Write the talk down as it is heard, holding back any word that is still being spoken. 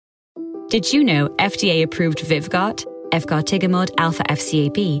Did you know FDA-approved Vyvgart, efgartigimod alpha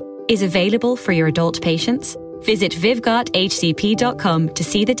FCAB, is available for your adult patients? Visit vyvgarthcp.com to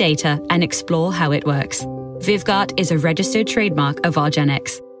see the data and explore how it works. Vyvgart is a registered trademark of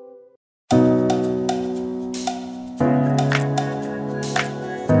argenx.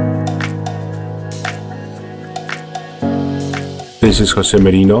 This is Jose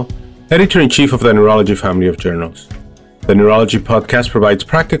Merino, Editor-in-Chief of the Neurology family of journals. The Neurology podcast provides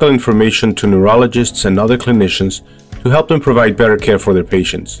practical information to neurologists and other clinicians to help them provide better care for their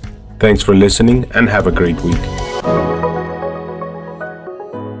patients. Thanks for listening and have a great week.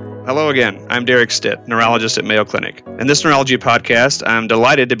 Hello again. I'm Derek Stitt, neurologist at Mayo Clinic. In this Neurology podcast, I'm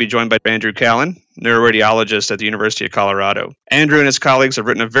delighted to be joined by Andrew Callen, neuroradiologist at the University of Colorado. Andrew and his colleagues have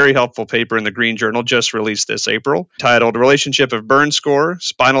written a very helpful paper in the Green Journal just released this April, titled Relationship of Bern Score,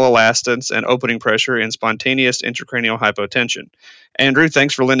 Spinal Elastance, and Opening Pressure in Spontaneous Intracranial Hypotension. Andrew,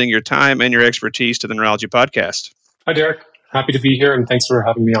 thanks for lending your time and your expertise to the Neurology podcast. Hi, Derek. Happy to be here, and thanks for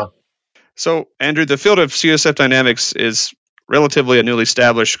having me on. So, Andrew, the field of CSF dynamics is relatively a newly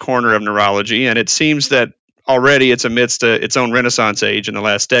established corner of neurology, and it seems that already it's amidst its own renaissance age in the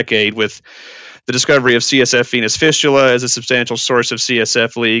last decade with the discovery of CSF venous fistula as a substantial source of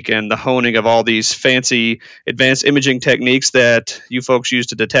CSF leak and the honing of all these fancy advanced imaging techniques that you folks use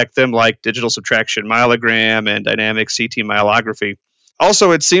to detect them, like digital subtraction myelogram and dynamic CT myelography.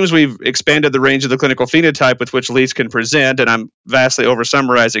 Also, it seems we've expanded the range of the clinical phenotype with which leaks can present, and I'm vastly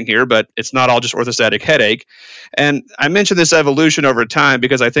over-summarizing here, but it's not all just orthostatic headache. And I mention this evolution over time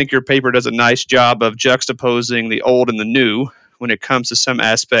because I think your paper does a nice job of juxtaposing the old and the new when it comes to some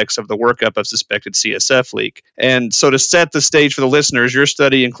aspects of the workup of suspected CSF leak. And so to set the stage for the listeners, your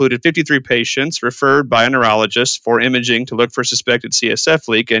study included 53 patients referred by a neurologist for imaging to look for suspected CSF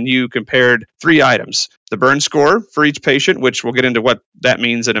leak, and you compared 3 items: the Bern score for each patient, which we'll get into what that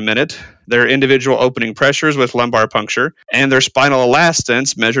means in a minute, their individual opening pressures with lumbar puncture, and their spinal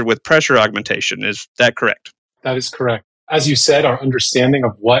elastance measured with pressure augmentation. Is that correct? That is correct. As you said, our understanding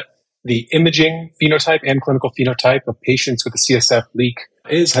of what the imaging phenotype and clinical phenotype of patients with a CSF leak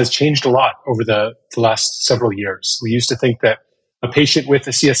has changed a lot over the last several years. We used to think that a patient with a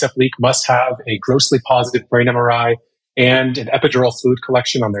CSF leak must have a grossly positive brain MRI and an epidural fluid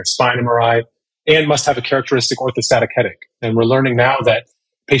collection on their spine MRI and must have a characteristic orthostatic headache. And we're learning now that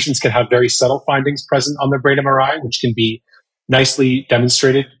patients can have very subtle findings present on their brain MRI, which can be nicely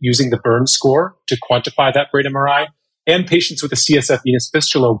demonstrated using the Bern score to quantify that brain MRI. And patients with a CSF venous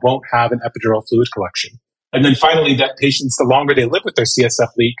fistula won't have an epidural fluid collection. And then finally, that patients, the longer they live with their CSF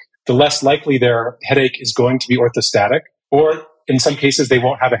leak, the less likely their headache is going to be orthostatic, or in some cases, they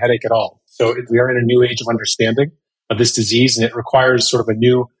won't have a headache at all. So we are in a new age of understanding of this disease, and it requires sort of a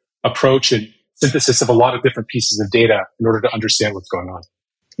new approach and synthesis of a lot of different pieces of data in order to understand what's going on.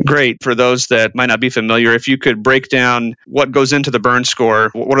 Great. For those that might not be familiar, if you could break down what goes into the Bern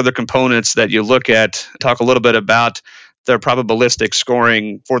score, what are the components that you look at? Talk a little bit about the probabilistic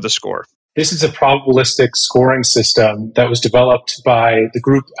scoring for the score. This is a probabilistic scoring system that was developed by the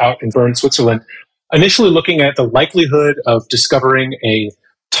group out in Bern, Switzerland, initially looking at the likelihood of discovering a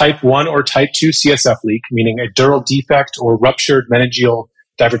type 1 or type 2 CSF leak, meaning a dural defect or ruptured meningeal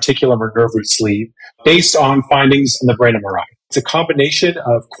diverticulum or nerve root sleeve, based on findings in the brain MRI. It's a combination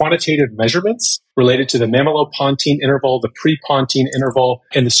of quantitative measurements related to the mammato-pontine interval, the pre-pontine interval,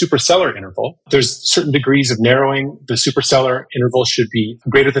 and the suprasellar interval. There's certain degrees of narrowing. The suprasellar interval should be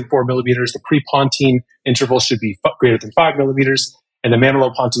greater than 4 millimeters. The pre-pontine interval should be greater than 5 millimeters, and the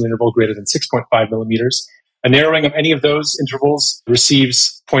mammato-pontine interval greater than 6.5 millimeters. A narrowing of any of those intervals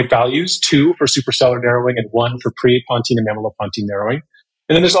receives point values, 2 for suprasellar narrowing and 1 for pre-pontine and mammato-pontine narrowing.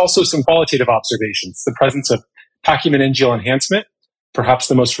 And then there's also some qualitative observations, the presence of pachymeningeal enhancement, perhaps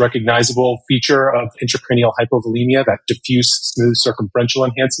the most recognizable feature of intracranial hypovolemia, that diffuse smooth circumferential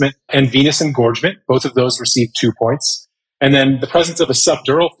enhancement, and venous engorgement. Both of those receive 2 points. And then the presence of a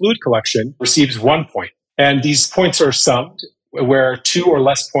subdural fluid collection receives 1 point. And these points are summed, where 2 or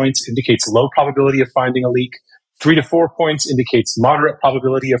less points indicates low probability of finding a leak, 3 to 4 points indicates moderate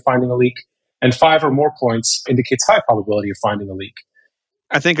probability of finding a leak, and 5 or more points indicates high probability of finding a leak.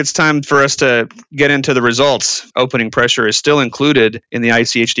 I think it's time for us to get into the results. Opening pressure is still included in the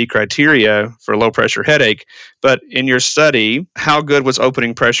ICHD criteria for low pressure headache, but in your study, how good was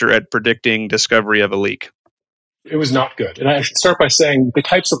opening pressure at predicting discovery of a leak? It was not good. And I should start by saying the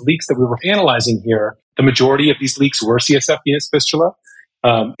types of leaks that we were analyzing here, the majority of these leaks were CSF venous fistula.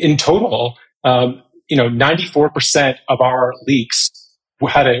 In total, 94% of our leaks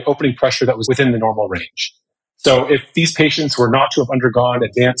had an opening pressure that was within the normal range. So if these patients were not to have undergone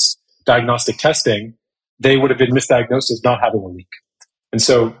advanced diagnostic testing, they would have been misdiagnosed as not having a leak. And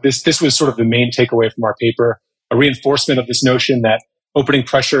so this was sort of the main takeaway from our paper, a reinforcement of this notion that opening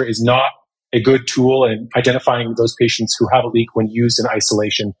pressure is not a good tool in identifying those patients who have a leak when used in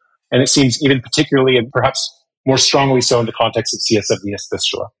isolation. And it seems even particularly and perhaps more strongly so in the context of CSF venous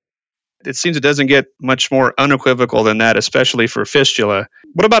fistula. It seems it doesn't get much more unequivocal than that, especially for fistula.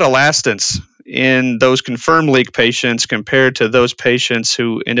 What about elastance in those confirmed leak patients compared to those patients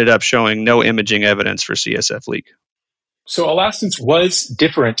who ended up showing no imaging evidence for CSF leak? So elastance was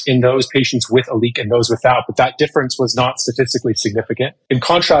different in those patients with a leak and those without, but that difference was not statistically significant. In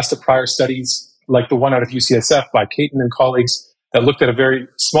contrast to prior studies like the one out of UCSF by Callen and colleagues that looked at a very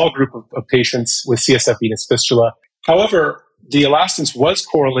small group of patients with CSF venous fistula. However, the elastance was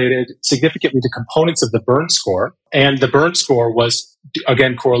correlated significantly to components of the Bern score, and the Bern score was,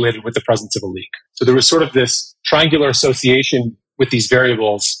 again, correlated with the presence of a leak. So there was sort of this triangular association with these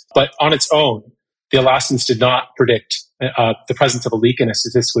variables, but on its own, the elastance did not predict the presence of a leak in a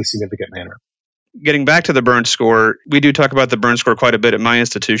statistically significant manner. Getting back to the Bern score, we do talk about the Bern score quite a bit at my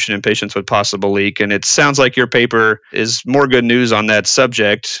institution in patients with possible leak, and it sounds like your paper is more good news on that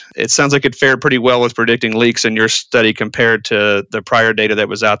subject. It sounds like it fared pretty well with predicting leaks in your study compared to the prior data that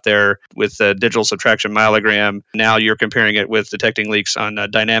was out there with the digital subtraction myelogram. Now you're comparing it with detecting leaks on a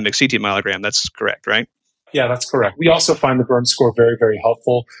dynamic CT myelogram. That's correct, right? Yeah, that's correct. We also find the Bern score very, very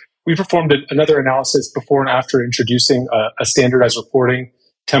helpful. We performed another analysis before and after introducing a standardized reporting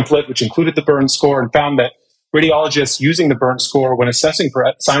template, which included the Bern score, and found that radiologists using the Bern score when assessing for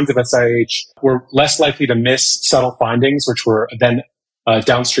signs of SIH were less likely to miss subtle findings, which were then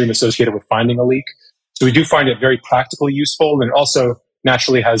downstream associated with finding a leak. So we do find it very practically useful, and it also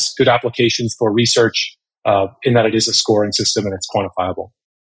naturally has good applications for research in that it is a scoring system and it's quantifiable.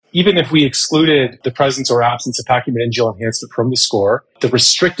 Even if we excluded the presence or absence of pachymeningeal enhancement from the score, the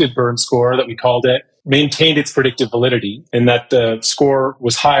restricted Bern score that we called it maintained its predictive validity in that the score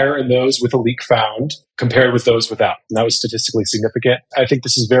was higher in those with a leak found compared with those without. And that was statistically significant. I think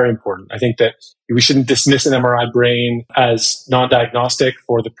this is very important. I think that we shouldn't dismiss an MRI brain as non-diagnostic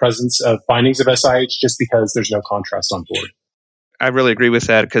for the presence of findings of SIH just because there's no contrast on board. I really agree with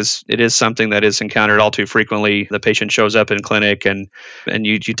that because it is something that is encountered all too frequently. The patient shows up in clinic and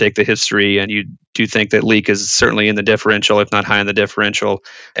you take the history and you do think that leak is certainly in the differential, if not high in the differential.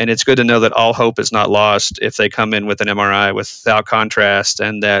 And it's good to know that all hope is not lost if they come in with an MRI without contrast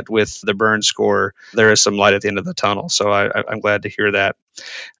and that with the Bern score, there is some light at the end of the tunnel. So I'm glad to hear that.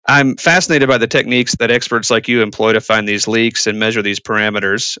 I'm fascinated by the techniques that experts like you employ to find these leaks and measure these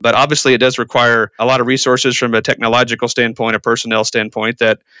parameters. But obviously, it does require a lot of resources from a technological standpoint, a personnel standpoint,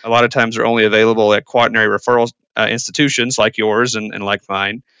 that a lot of times are only available at quaternary referral institutions like yours and like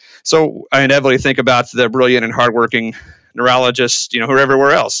mine. So I inevitably think about the brilliant and hardworking neurologists, who are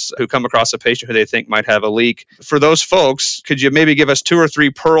everywhere else, who come across a patient who they think might have a leak. For those folks, could you maybe give us 2 or 3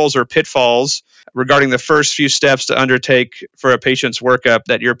 pearls or pitfalls regarding the first few steps to undertake for a patient's workup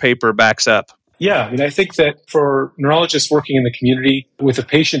that your paper backs up? Yeah, I think that for neurologists working in the community with a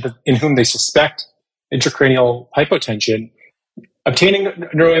patient in whom they suspect intracranial hypotension, obtaining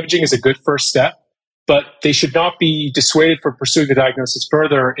neuroimaging is a good first step, but they should not be dissuaded from pursuing the diagnosis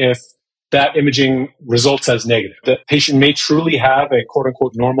further if that imaging results as negative. The patient may truly have a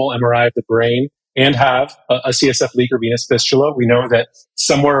quote-unquote normal MRI of the brain and have a CSF leak or venous fistula. We know that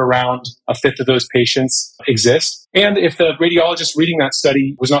somewhere around a fifth of those patients exist. And if the radiologist reading that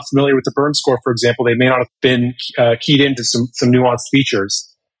study was not familiar with the Bern score, for example, they may not have been keyed into some nuanced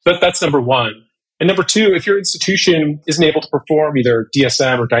features. But that's number one. And number two, if your institution isn't able to perform either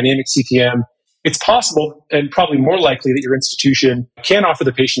DSM or dynamic CTM, it's possible and probably more likely that your institution can offer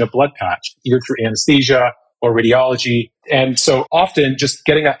the patient a blood patch, either through anesthesia or radiology. And so often just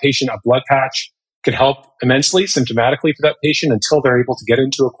getting that patient a blood patch can help immensely symptomatically for that patient until they're able to get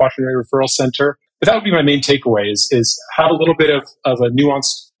into a quaternary referral center. But that would be my main takeaway is have a little bit of a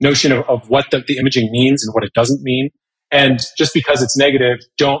nuanced notion of what the imaging means and what it doesn't mean. And just because it's negative,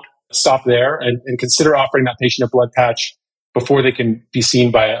 don't stop there and consider offering that patient a blood patch before they can be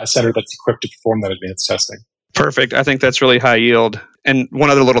seen by a center that's equipped to perform that advanced testing. Perfect. I think that's really high yield. And one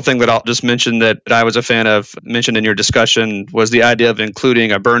other little thing that I'll just mention that I was a fan of, mentioned in your discussion, was the idea of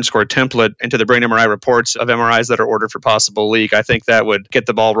including a Bern score template into the brain MRI reports of MRIs that are ordered for possible leak. I think that would get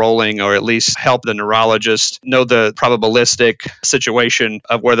the ball rolling or at least help the neurologist know the probabilistic situation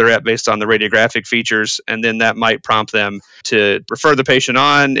of where they're at based on the radiographic features. And then that might prompt them to refer the patient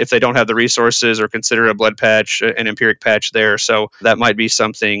on if they don't have the resources or consider a blood patch, an empiric patch there. So that might be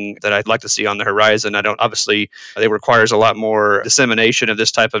something that I'd like to see on the horizon. Obviously, it requires a lot more dissemination of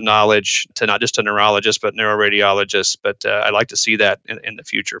this type of knowledge to not just to neurologists, but neuroradiologists. But I'd like to see that in the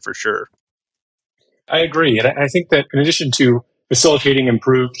future for sure. I agree. And I think that in addition to facilitating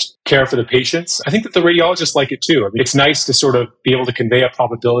improved care for the patients. I think that the radiologists like it too. I mean, it's nice to sort of be able to convey a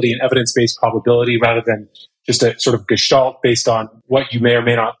probability, an evidence-based probability, rather than just a sort of gestalt based on what you may or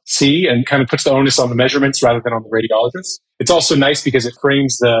may not see, and kind of puts the onus on the measurements rather than on the radiologist. It's also nice because it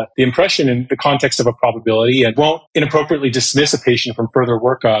frames the impression in the context of a probability and won't inappropriately dismiss a patient from further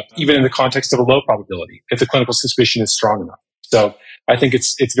workup, even in the context of a low probability, if the clinical suspicion is strong enough. So I think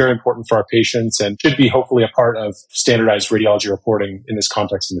it's very important for our patients and should be hopefully a part of standardized radiology reporting in this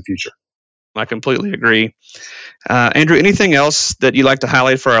context in the future. I completely agree. Andrew, anything else that you'd like to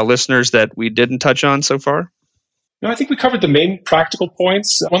highlight for our listeners that we didn't touch on so far? No, I think we covered the main practical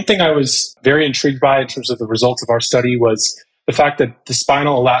points. One thing I was very intrigued by in terms of the results of our study was the fact that the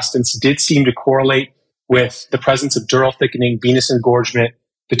spinal elastance did seem to correlate with the presence of dural thickening, venous engorgement,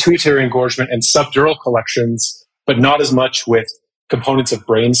 pituitary engorgement, and subdural collections, but not as much with components of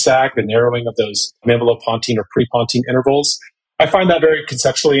brain sag, the narrowing of those mammalopontine or prepontine intervals. I find that very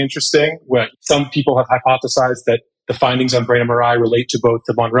conceptually interesting. Where some people have hypothesized that the findings on brain MRI relate to both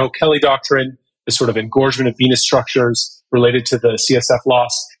the Monroe-Kelly doctrine, the sort of engorgement of venous structures related to the CSF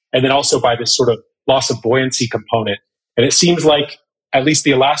loss, and then also by this sort of loss of buoyancy component. And it seems like at least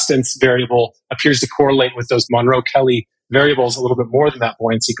the elastance variable appears to correlate with those Monroe-Kelly variables a little bit more than that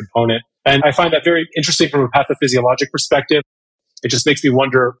buoyancy component. And I find that very interesting from a pathophysiologic perspective. It just makes me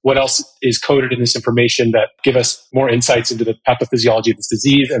wonder what else is coded in this information that give us more insights into the pathophysiology of this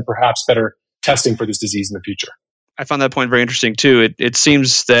disease and perhaps better testing for this disease in the future. I found that point very interesting too. It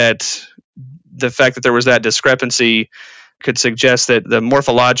seems that the fact that there was that discrepancy could suggest that the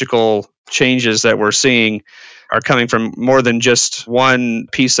morphological changes that we're seeing are coming from more than just one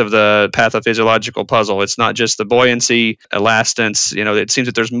piece of the pathophysiological puzzle. It's not just the buoyancy, elastance. It seems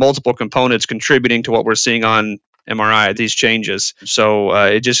that there's multiple components contributing to what we're seeing on MRI, these changes. So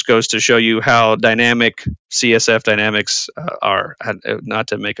it just goes to show you how dynamic CSF dynamics are, not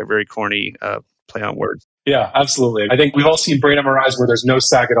to make a very corny play on words. Yeah, absolutely. I think we've all seen brain MRIs where there's no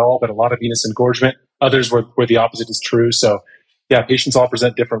sag at all, but a lot of venous engorgement. Others where the opposite is true. So yeah, patients all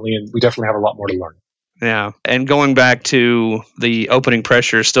present differently, and we definitely have a lot more to learn. Yeah. And going back to the opening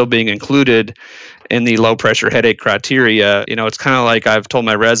pressure still being included in the low pressure headache criteria, it's kind of like I've told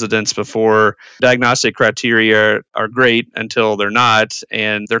my residents before, diagnostic criteria are great until they're not.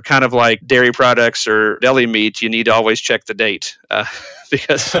 And they're kind of like dairy products or deli meat. You need to always check the date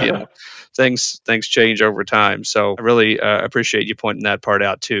because, things change over time. So I really appreciate you pointing that part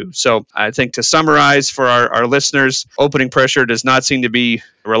out too. So I think to summarize for our listeners, opening pressure does not seem to be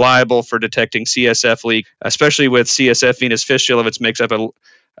reliable for detecting CSF leak, especially with CSF venous fistula, which makes up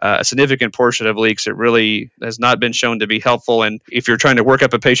a significant portion of leaks. It really has not been shown to be helpful. And if you're trying to work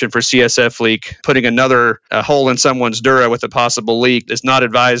up a patient for CSF leak, putting another hole in someone's dura with a possible leak is not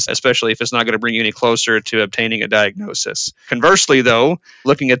advised, especially if it's not going to bring you any closer to obtaining a diagnosis. Conversely, though,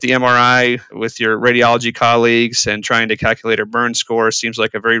 looking at the MRI with your radiology colleagues and trying to calculate a bern score seems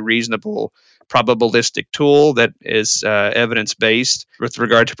like a very reasonable probabilistic tool that is evidence-based with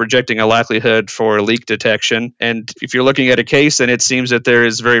regard to projecting a likelihood for leak detection. And if you're looking at a case and it seems that there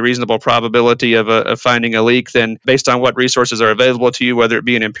is very reasonable probability of finding a leak, then based on what resources are available to you, whether it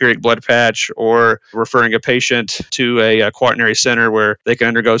be an empiric blood patch or referring a patient to a quaternary center where they can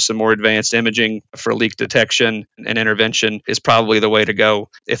undergo some more advanced imaging for leak detection and intervention, is probably the way to go.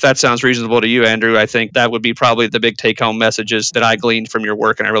 If that sounds reasonable to you, Andrew, I think that would be probably the big take-home messages that I gleaned from your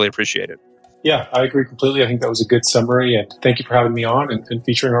work, and I really appreciate it. Yeah, I agree completely. I think that was a good summary, and thank you for having me on and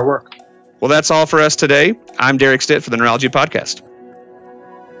featuring our work. Well, that's all for us today. I'm Derek Stitt for the Neurology Podcast.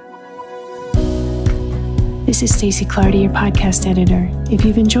 This is Stacey Clardy, your podcast editor. If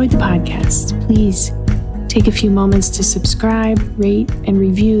you've enjoyed the podcast, please take a few moments to subscribe, rate, and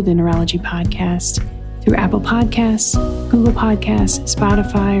review the Neurology Podcast through Apple Podcasts, Google Podcasts,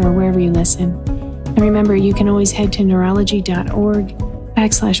 Spotify, or wherever you listen. And remember, you can always head to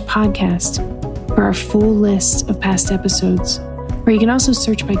neurology.org/podcast for our full list of past episodes, or you can also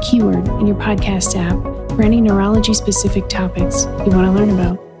search by keyword in your podcast app for any neurology-specific topics you want to learn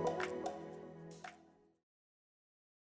about.